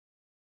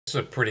This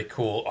is a pretty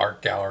cool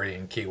art gallery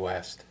in Key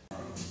West.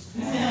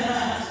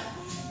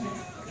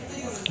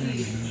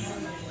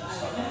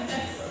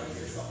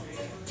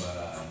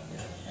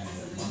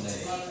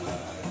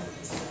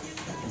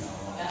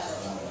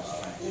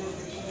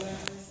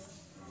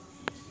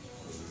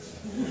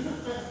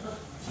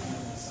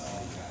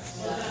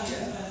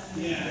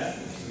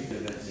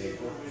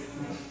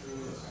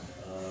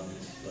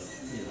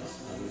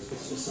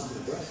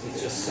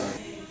 It's just sun.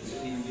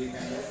 Even be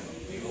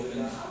open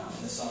in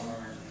the summer.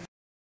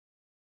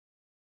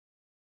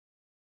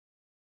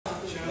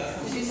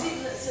 Did you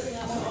see that sitting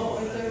that one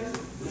over there?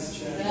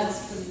 That's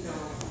pretty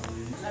cool.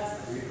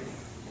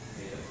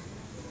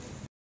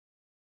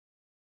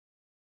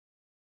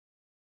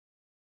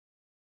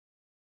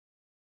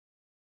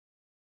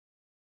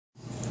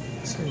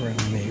 It's a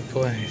really neat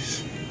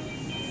place.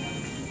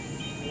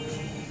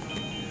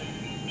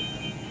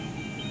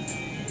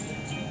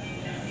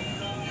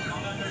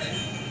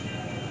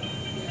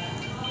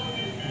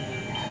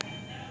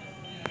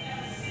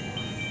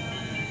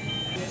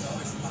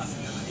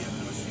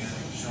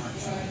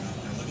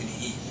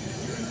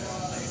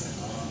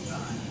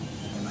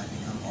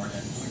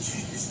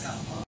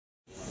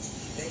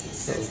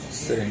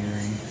 Sitting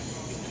ring.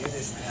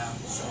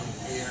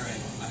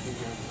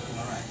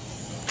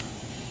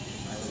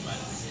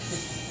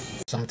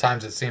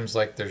 Sometimes it seems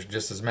like there's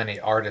just as many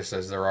artists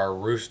as there are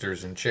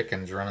roosters and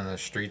chickens running the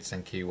streets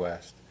in Key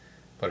West.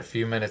 But a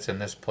few minutes in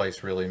this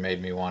place really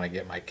made me want to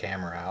get my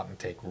camera out and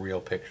take real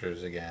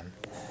pictures again.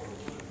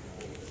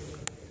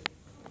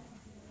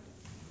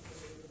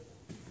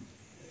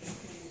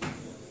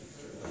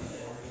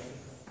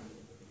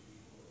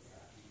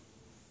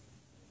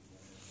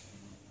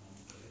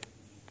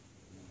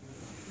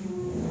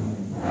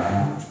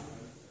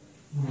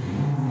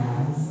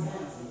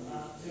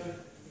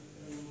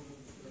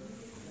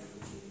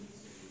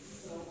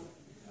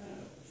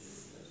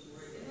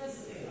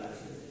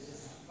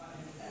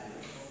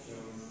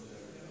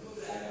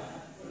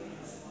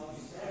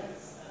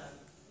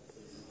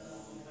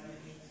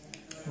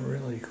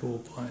 Really cool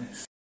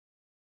place.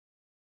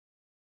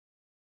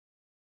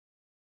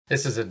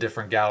 This is a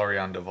different gallery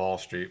on Duval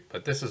Street,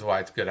 but this is why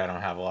it's good I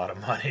don't have a lot of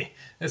money.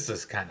 This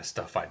is the kind of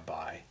stuff I'd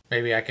buy.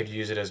 Maybe I could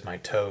use it as my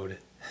toad.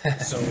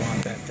 So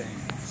want that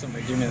thing.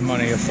 Somebody give me the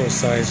money, a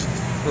full-size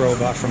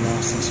robot from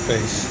Austin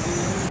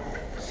Space.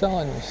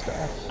 Selling me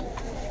stuff.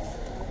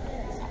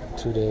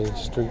 2-day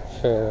street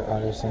fair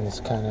artisans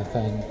kind of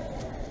thing.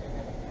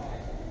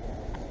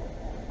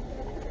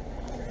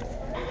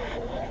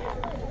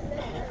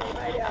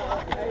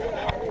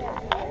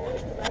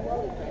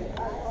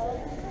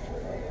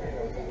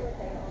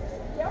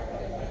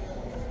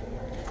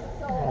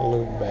 I'll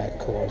look back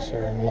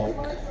closer and look.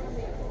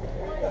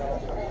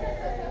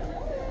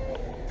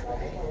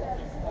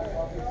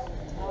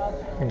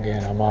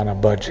 Again, I'm on a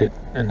budget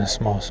in a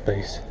small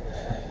space.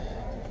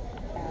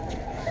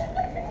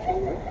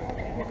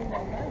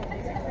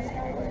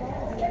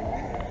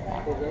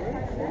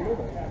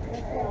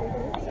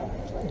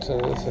 So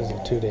this is a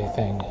 2-day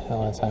thing. A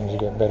lot of times you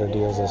get better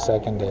deals the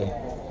second day.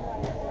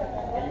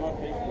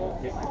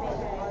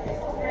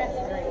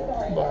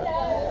 But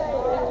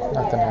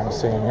nothing I'm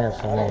seeing here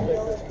for me.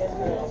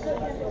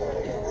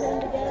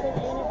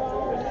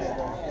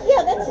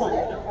 Yeah, that's one.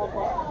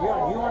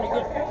 You want to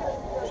get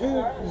 2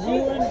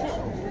 Zealand?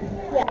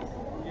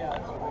 Yeah.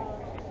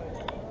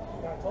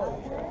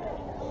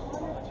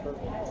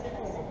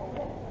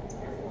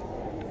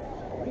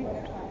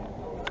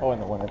 Oh, in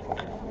the winter.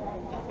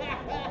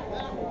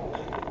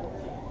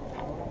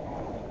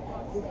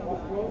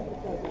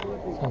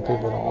 Some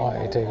people don't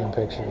want you taking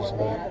pictures,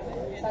 but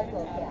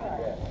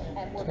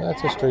so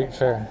that's a street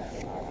fair.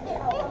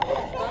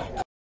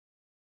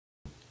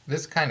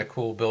 This kind of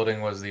cool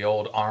building was the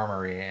old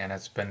armory, and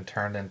it's been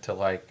turned into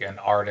like an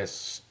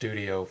artist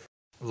studio.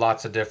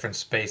 Lots of different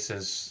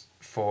spaces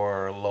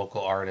for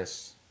local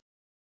artists.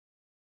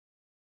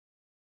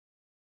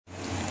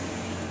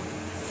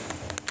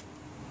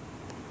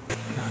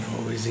 Not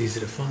always easy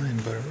to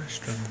find, but a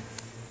restaurant.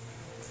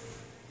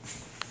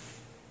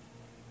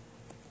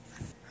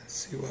 Let's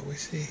see what we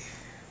see.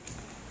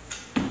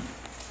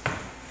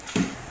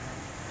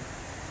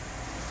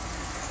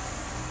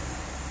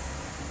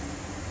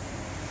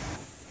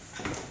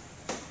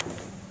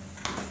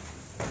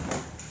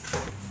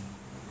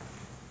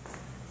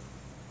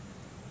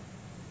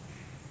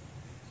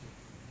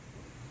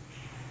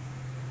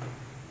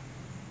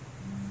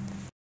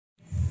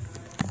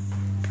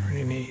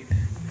 Pretty neat.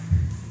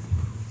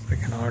 It's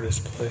like an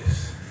artist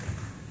place.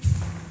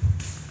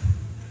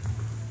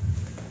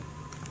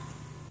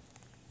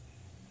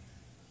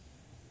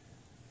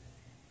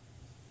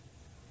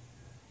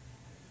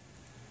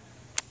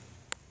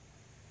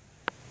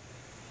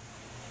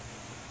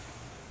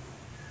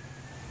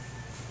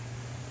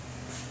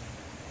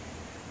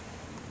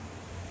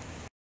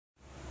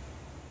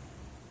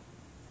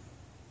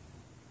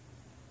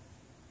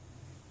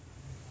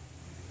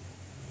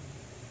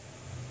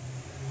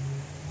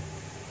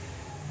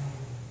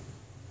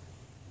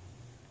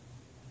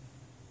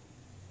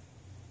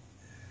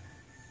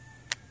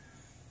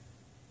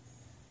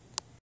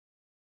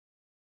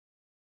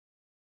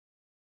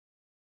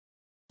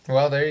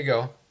 Well, there you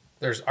go.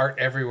 There's art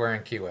everywhere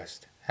in Key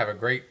West. Have a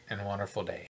great and wonderful day.